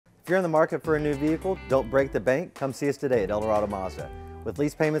you're in the market for a new vehicle, don't break the bank, come see us today at Dorado Mazda. With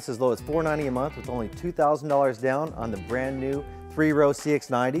lease payments as low as $490 a month with only $2,000 down on the brand new 3-row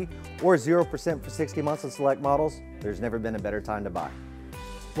CX-90 or 0% for 60 months on select models, there's never been a better time to buy.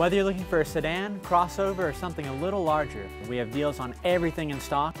 Whether you're looking for a sedan, crossover, or something a little larger, we have deals on everything in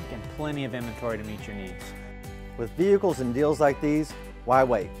stock and plenty of inventory to meet your needs. With vehicles and deals like these, why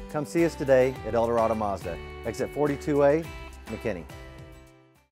wait? Come see us today at Dorado Mazda, exit 42A, McKinney.